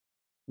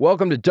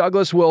Welcome to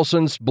Douglas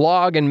Wilson's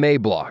Blog and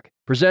Mablog,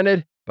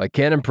 presented by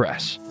Canon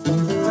Press.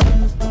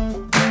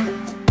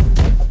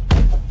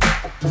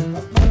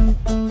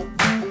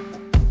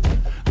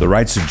 The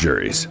Rights of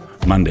Juries,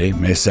 Monday,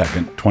 May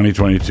 2nd,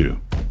 2022.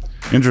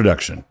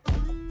 Introduction.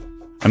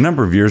 A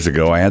number of years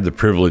ago, I had the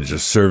privilege of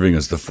serving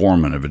as the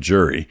foreman of a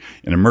jury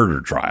in a murder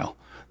trial.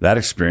 That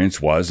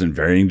experience was, in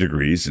varying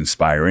degrees,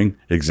 inspiring,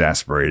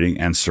 exasperating,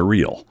 and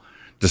surreal.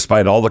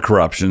 Despite all the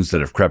corruptions that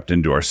have crept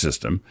into our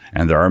system,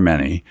 and there are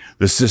many,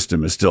 the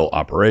system is still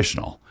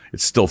operational. It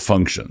still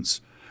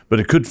functions. But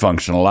it could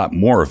function a lot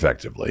more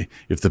effectively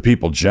if the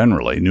people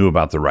generally knew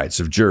about the rights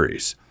of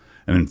juries.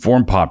 An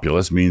informed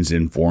populace means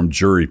informed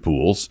jury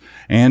pools,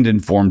 and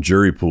informed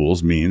jury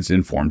pools means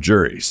informed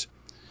juries.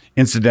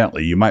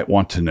 Incidentally, you might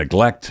want to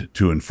neglect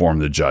to inform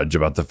the judge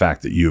about the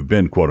fact that you have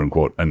been,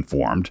 quote-unquote,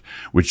 informed,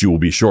 which you will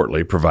be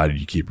shortly, provided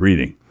you keep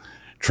reading.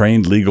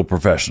 Trained legal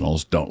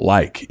professionals don't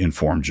like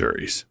informed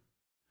juries.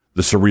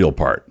 The surreal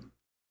part.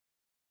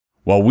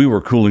 While we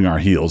were cooling our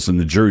heels in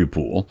the jury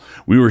pool,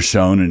 we were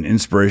shown an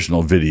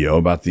inspirational video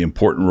about the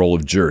important role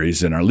of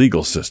juries in our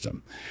legal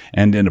system.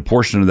 And in a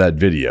portion of that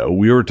video,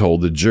 we were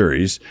told that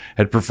juries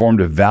had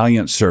performed a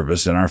valiant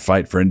service in our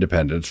fight for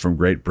independence from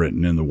Great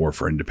Britain in the War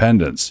for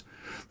Independence.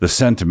 The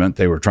sentiment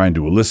they were trying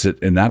to elicit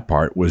in that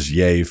part was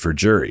yay for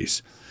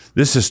juries.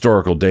 This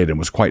historical datum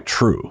was quite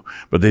true,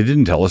 but they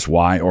didn't tell us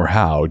why or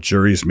how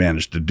juries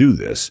managed to do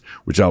this,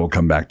 which I will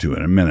come back to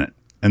in a minute.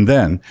 And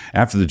then,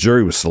 after the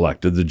jury was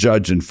selected, the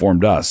judge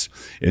informed us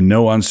in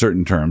no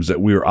uncertain terms that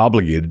we were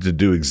obligated to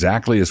do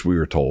exactly as we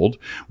were told,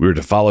 we were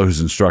to follow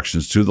his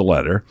instructions to the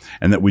letter,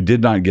 and that we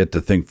did not get to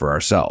think for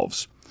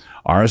ourselves.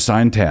 Our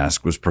assigned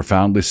task was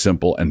profoundly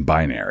simple and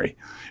binary.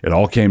 It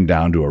all came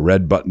down to a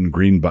red button,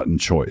 green button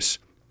choice.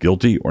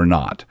 Guilty or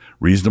not,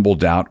 reasonable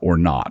doubt or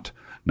not.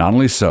 Not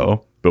only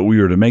so, but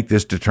we were to make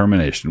this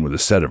determination with a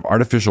set of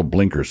artificial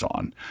blinkers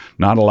on,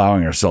 not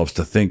allowing ourselves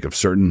to think of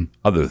certain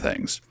other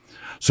things.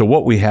 So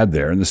what we had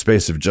there in the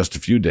space of just a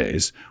few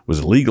days was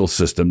a legal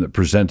system that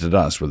presented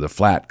us with a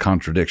flat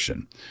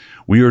contradiction.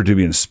 We were to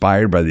be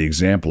inspired by the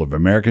example of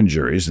American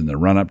juries in the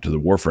run-up to the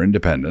War for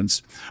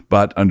Independence,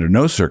 but under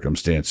no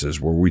circumstances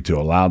were we to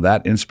allow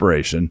that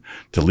inspiration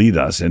to lead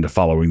us into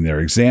following their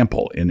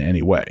example in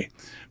any way.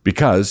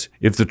 Because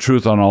if the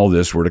truth on all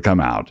this were to come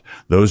out,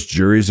 those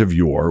juries of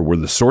yore were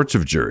the sorts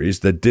of juries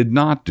that did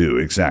not do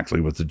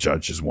exactly what the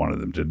judges wanted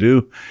them to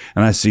do,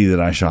 and I see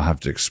that I shall have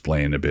to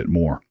explain a bit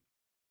more.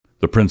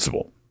 The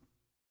principle.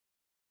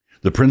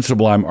 The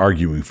principle I'm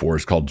arguing for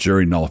is called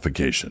jury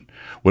nullification.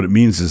 What it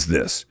means is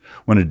this.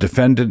 When a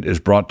defendant is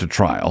brought to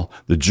trial,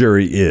 the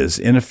jury is,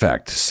 in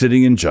effect,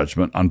 sitting in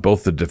judgment on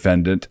both the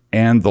defendant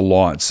and the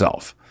law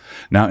itself.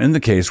 Now, in the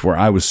case where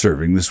I was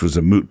serving, this was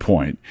a moot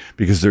point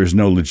because there is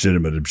no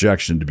legitimate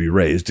objection to be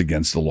raised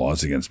against the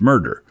laws against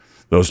murder.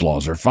 Those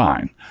laws are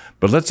fine.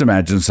 But let's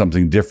imagine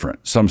something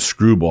different, some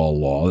screwball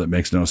law that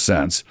makes no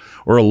sense,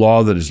 or a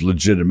law that is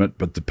legitimate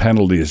but the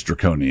penalty is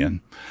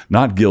draconian.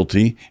 Not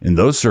guilty, in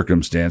those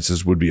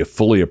circumstances, would be a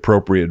fully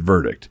appropriate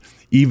verdict,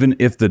 even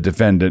if the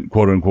defendant,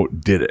 quote-unquote,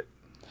 did it.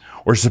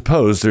 Or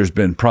suppose there's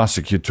been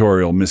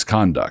prosecutorial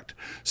misconduct.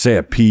 Say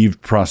a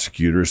peeved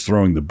prosecutor is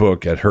throwing the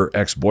book at her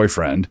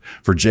ex-boyfriend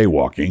for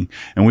jaywalking,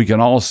 and we can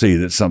all see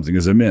that something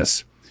is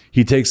amiss.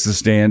 He takes the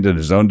stand in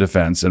his own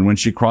defense, and when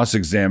she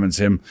cross-examines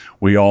him,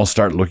 we all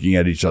start looking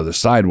at each other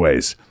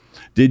sideways.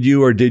 Did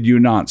you or did you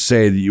not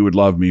say that you would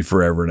love me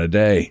forever and a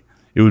day?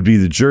 It would be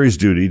the jury's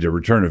duty to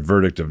return a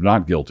verdict of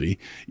not guilty,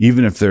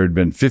 even if there had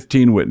been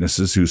 15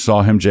 witnesses who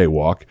saw him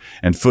jaywalk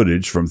and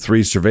footage from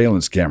 3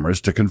 surveillance cameras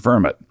to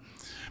confirm it.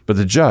 But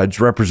the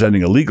judge,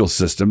 representing a legal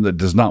system that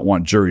does not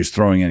want juries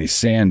throwing any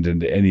sand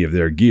into any of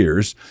their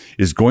gears,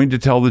 is going to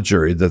tell the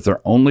jury that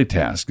their only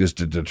task is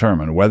to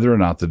determine whether or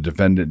not the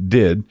defendant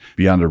did,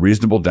 beyond a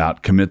reasonable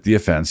doubt, commit the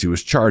offense he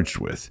was charged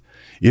with.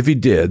 If he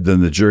did,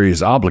 then the jury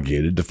is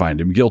obligated to find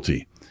him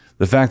guilty.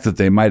 The fact that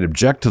they might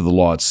object to the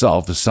law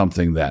itself is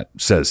something that,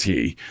 says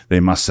he, they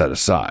must set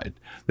aside.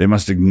 They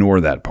must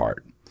ignore that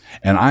part.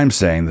 And I'm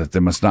saying that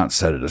they must not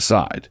set it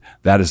aside.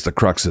 That is the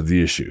crux of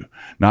the issue.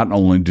 Not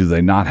only do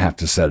they not have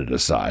to set it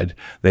aside,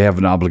 they have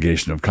an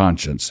obligation of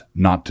conscience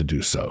not to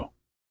do so.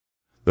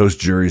 Those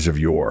juries of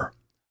yore.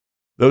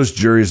 Those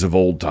juries of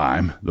old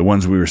time, the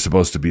ones we were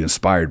supposed to be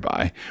inspired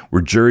by,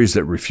 were juries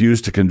that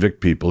refused to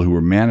convict people who were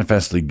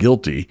manifestly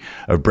guilty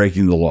of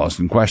breaking the laws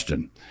in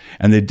question.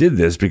 And they did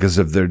this because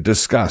of their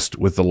disgust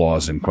with the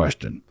laws in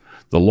question.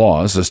 The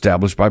laws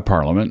established by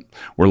Parliament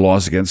were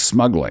laws against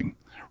smuggling.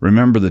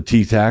 Remember the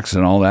tea tax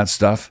and all that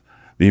stuff?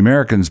 The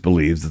Americans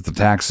believed that the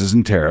taxes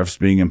and tariffs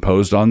being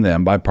imposed on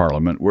them by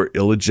Parliament were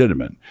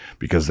illegitimate,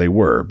 because they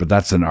were, but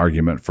that's an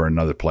argument for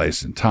another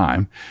place and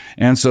time.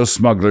 And so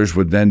smugglers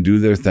would then do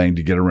their thing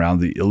to get around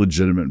the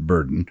illegitimate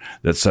burden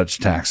that such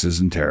taxes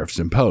and tariffs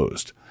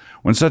imposed.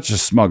 When such a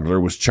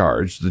smuggler was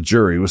charged, the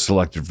jury was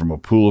selected from a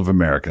pool of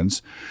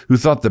Americans who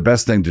thought the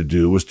best thing to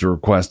do was to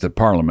request that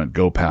Parliament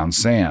go pound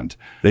sand.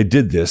 They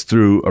did this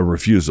through a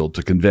refusal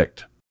to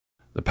convict.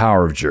 The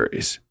power of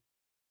juries.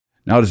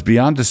 Now, it is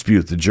beyond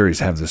dispute that juries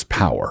have this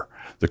power.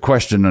 The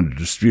question under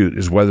dispute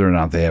is whether or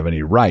not they have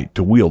any right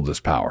to wield this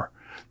power.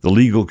 The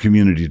legal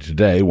community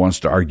today wants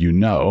to argue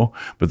no,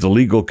 but the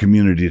legal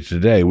community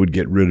today would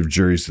get rid of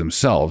juries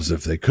themselves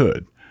if they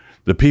could.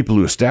 The people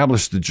who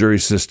established the jury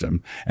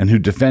system and who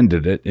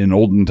defended it in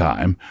olden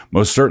time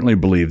most certainly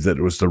believed that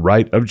it was the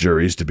right of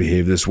juries to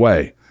behave this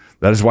way.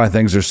 That is why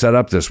things are set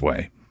up this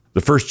way. The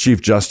first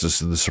Chief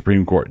Justice of the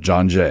Supreme Court,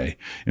 John Jay,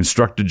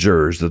 instructed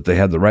jurors that they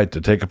had the right to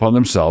take upon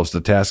themselves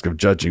the task of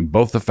judging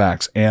both the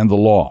facts and the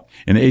law.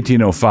 In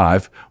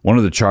 1805, one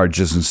of the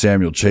charges in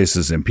Samuel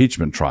Chase's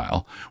impeachment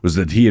trial was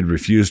that he had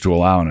refused to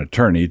allow an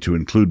attorney to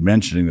include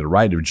mentioning the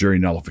right of jury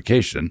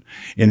nullification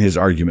in his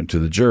argument to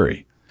the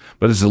jury.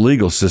 But as the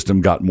legal system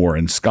got more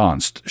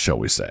ensconced, shall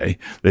we say,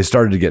 they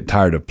started to get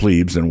tired of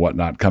plebes and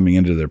whatnot coming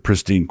into their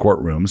pristine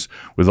courtrooms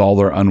with all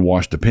their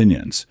unwashed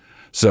opinions.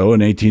 So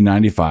in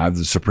 1895,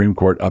 the Supreme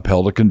Court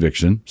upheld a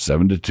conviction,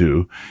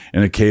 7-2,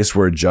 in a case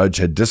where a judge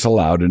had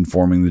disallowed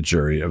informing the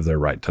jury of their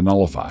right to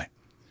nullify.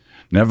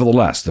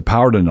 Nevertheless, the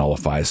power to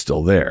nullify is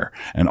still there,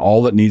 and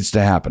all that needs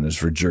to happen is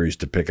for juries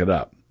to pick it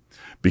up.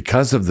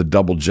 Because of the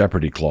double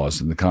jeopardy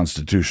clause in the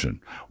Constitution,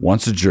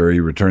 once a jury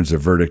returns a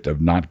verdict of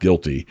not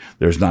guilty,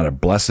 there's not a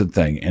blessed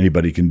thing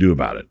anybody can do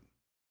about it.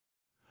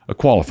 A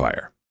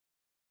qualifier.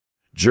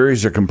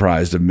 Juries are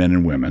comprised of men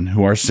and women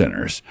who are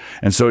sinners,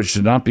 and so it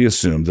should not be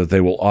assumed that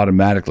they will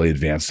automatically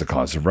advance the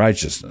cause of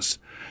righteousness.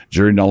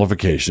 Jury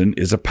nullification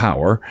is a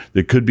power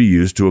that could be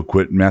used to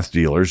acquit meth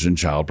dealers and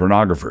child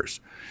pornographers.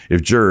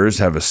 If jurors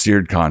have a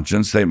seared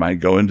conscience, they might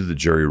go into the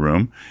jury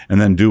room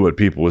and then do what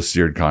people with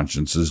seared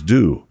consciences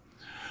do.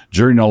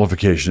 Jury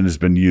nullification has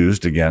been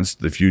used against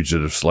the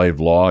fugitive slave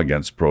law,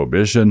 against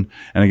prohibition,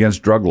 and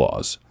against drug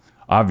laws.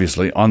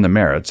 Obviously, on the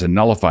merits, a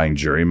nullifying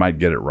jury might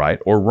get it right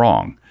or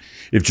wrong.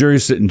 If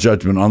juries sit in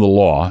judgment on the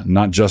law,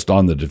 not just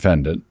on the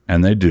defendant,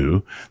 and they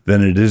do,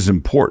 then it is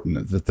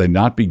important that they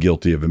not be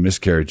guilty of a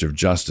miscarriage of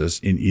justice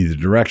in either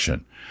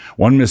direction.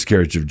 One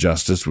miscarriage of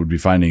justice would be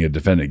finding a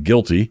defendant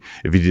guilty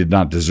if he did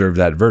not deserve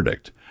that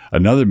verdict.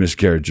 Another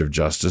miscarriage of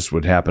justice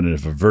would happen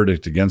if a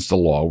verdict against the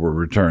law were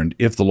returned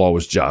if the law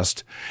was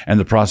just, and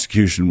the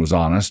prosecution was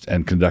honest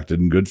and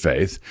conducted in good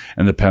faith,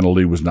 and the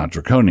penalty was not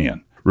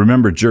draconian.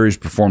 Remember, juries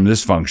perform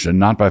this function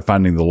not by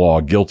finding the law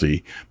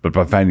guilty, but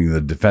by finding the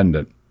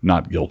defendant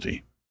not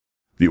guilty.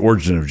 The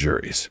origin of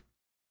juries.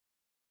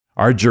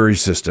 Our jury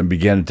system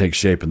began to take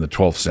shape in the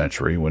 12th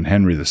century when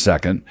Henry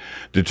II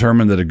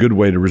determined that a good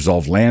way to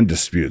resolve land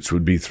disputes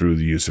would be through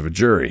the use of a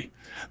jury.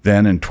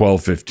 Then in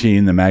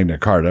 1215, the Magna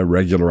Carta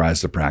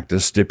regularized the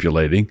practice,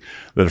 stipulating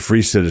that a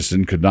free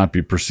citizen could not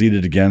be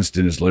proceeded against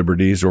in his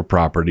liberties or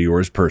property or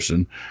his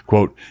person,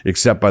 quote,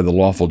 except by the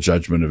lawful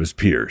judgment of his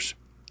peers,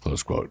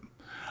 close quote.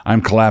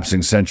 I'm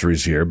collapsing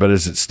centuries here, but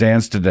as it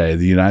stands today,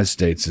 the United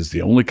States is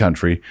the only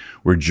country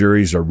where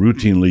juries are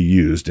routinely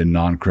used in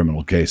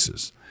non-criminal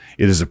cases.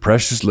 It is a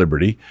precious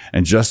liberty,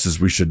 and just as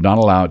we should not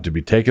allow it to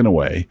be taken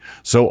away,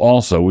 so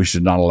also we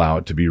should not allow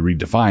it to be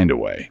redefined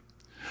away.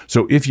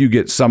 So if you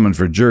get summoned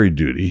for jury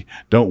duty,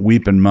 don't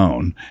weep and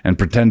moan and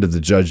pretend to the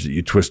judge that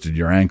you twisted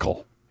your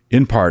ankle.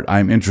 In part,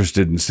 I'm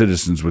interested in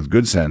citizens with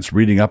good sense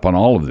reading up on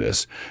all of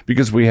this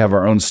because we have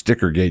our own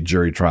Stickergate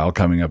jury trial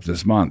coming up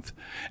this month.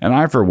 And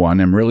I, for one,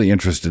 am really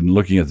interested in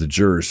looking at the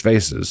jurors'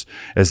 faces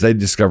as they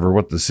discover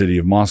what the city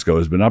of Moscow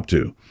has been up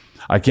to.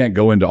 I can't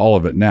go into all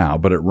of it now,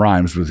 but it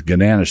rhymes with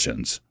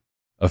Gananishins.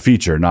 A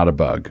feature, not a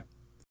bug.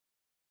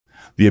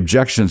 The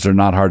objections are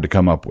not hard to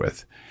come up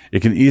with.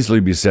 It can easily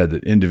be said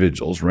that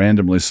individuals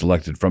randomly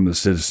selected from the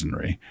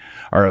citizenry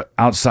are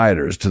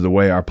outsiders to the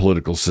way our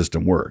political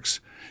system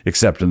works,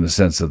 except in the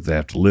sense that they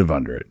have to live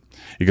under it.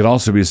 It could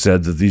also be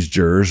said that these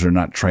jurors are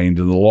not trained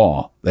in the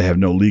law. They have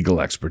no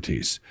legal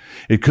expertise.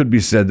 It could be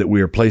said that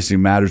we are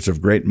placing matters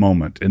of great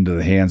moment into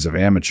the hands of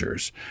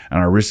amateurs and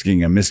are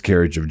risking a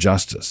miscarriage of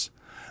justice.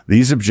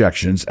 These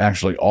objections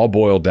actually all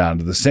boil down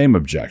to the same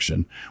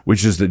objection,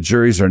 which is that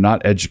juries are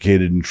not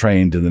educated and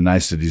trained in the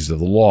niceties of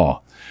the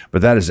law.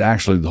 But that is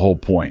actually the whole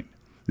point.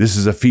 This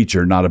is a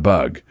feature, not a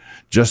bug.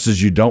 Just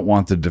as you don't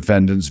want the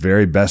defendant's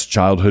very best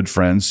childhood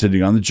friends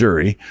sitting on the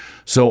jury,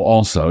 so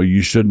also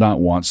you should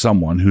not want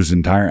someone whose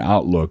entire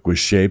outlook was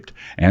shaped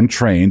and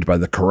trained by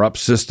the corrupt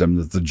system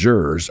that the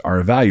jurors are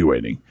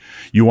evaluating.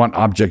 You want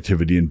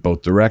objectivity in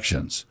both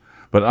directions.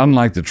 But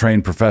unlike the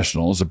trained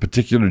professionals, a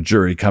particular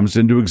jury comes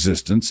into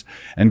existence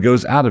and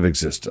goes out of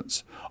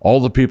existence.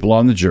 All the people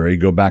on the jury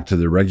go back to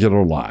their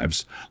regular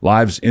lives,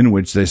 lives in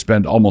which they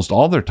spend almost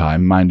all their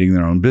time minding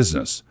their own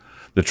business.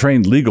 The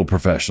trained legal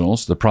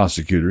professionals, the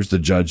prosecutors, the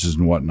judges,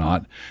 and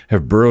whatnot,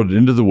 have burrowed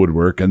into the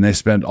woodwork, and they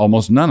spend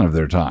almost none of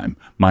their time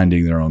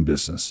minding their own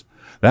business.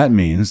 That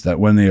means that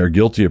when they are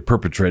guilty of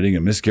perpetrating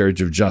a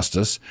miscarriage of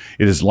justice,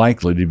 it is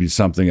likely to be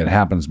something that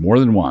happens more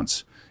than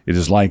once. It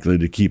is likely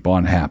to keep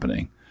on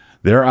happening.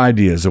 Their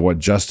ideas of what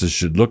justice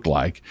should look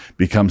like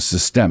become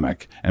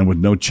systemic and with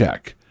no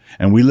check.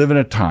 And we live in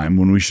a time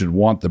when we should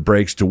want the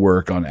brakes to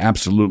work on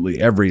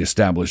absolutely every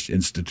established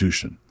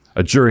institution.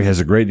 A jury has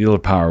a great deal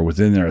of power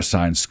within their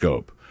assigned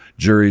scope.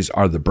 Juries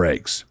are the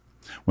brakes.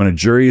 When a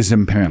jury is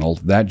impaneled,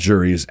 that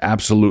jury is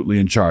absolutely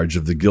in charge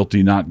of the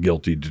guilty, not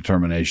guilty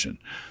determination.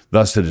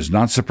 Thus, it is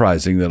not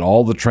surprising that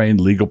all the trained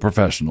legal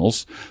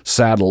professionals,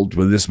 saddled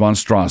with this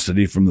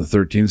monstrosity from the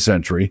 13th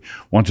century,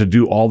 want to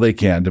do all they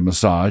can to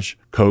massage,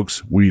 coax,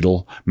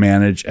 wheedle,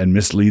 manage, and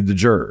mislead the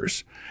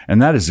jurors.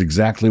 And that is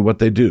exactly what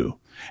they do.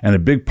 And a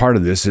big part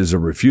of this is a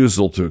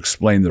refusal to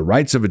explain the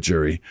rights of a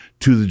jury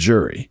to the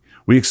jury.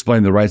 We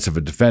explain the rights of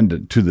a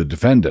defendant to the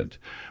defendant,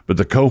 but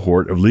the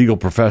cohort of legal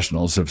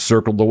professionals have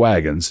circled the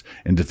wagons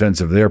in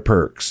defense of their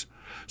perks.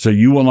 So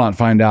you will not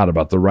find out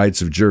about the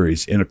rights of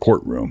juries in a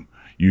courtroom.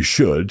 You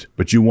should,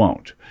 but you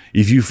won't.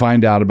 If you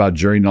find out about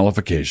jury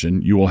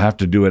nullification, you will have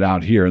to do it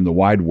out here in the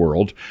wide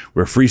world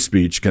where free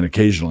speech can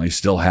occasionally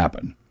still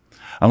happen.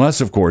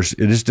 Unless, of course,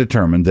 it is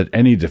determined that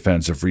any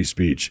defense of free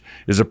speech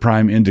is a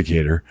prime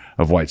indicator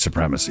of white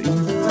supremacy.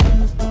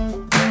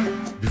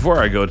 Before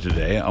I go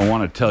today, I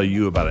want to tell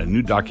you about a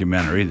new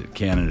documentary that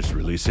Canon is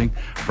releasing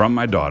from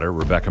my daughter,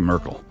 Rebecca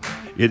Merkel.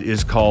 It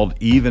is called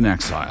Eve in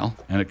Exile,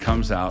 and it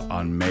comes out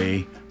on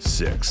May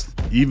 6th.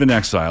 Eve in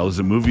Exile is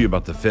a movie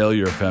about the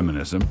failure of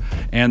feminism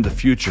and the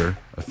future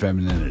of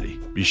femininity.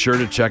 Be sure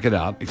to check it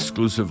out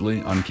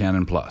exclusively on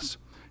Canon Plus.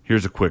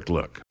 Here's a quick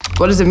look.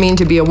 What does it mean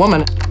to be a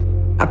woman?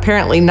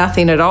 Apparently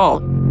nothing at all.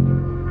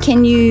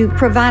 Can you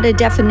provide a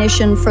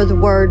definition for the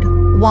word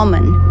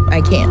woman? I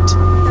can't.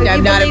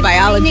 I'm not a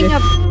biologist.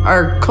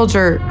 Our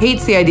culture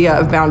hates the idea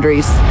of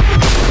boundaries.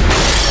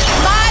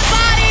 My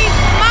body,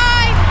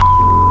 my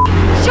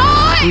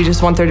choice! We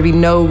just want there to be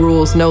no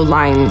rules, no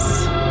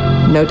lines,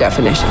 no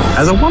definitions.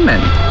 As a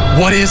woman,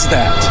 what is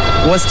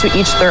that? What's to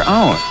each their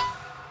own?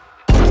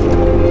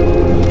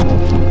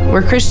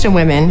 We're Christian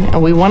women,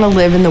 and we want to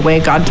live in the way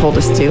God told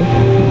us to.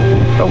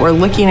 But we're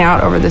looking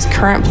out over this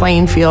current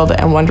playing field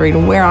and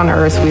wondering where on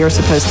earth we are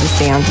supposed to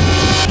stand.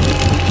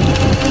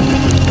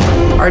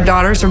 Our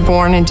daughters are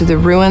born into the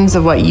ruins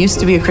of what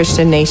used to be a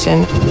Christian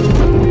nation,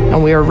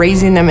 and we are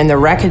raising them in the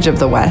wreckage of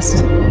the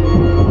West.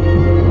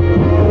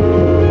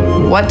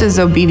 What does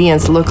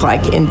obedience look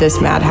like in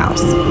this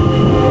madhouse?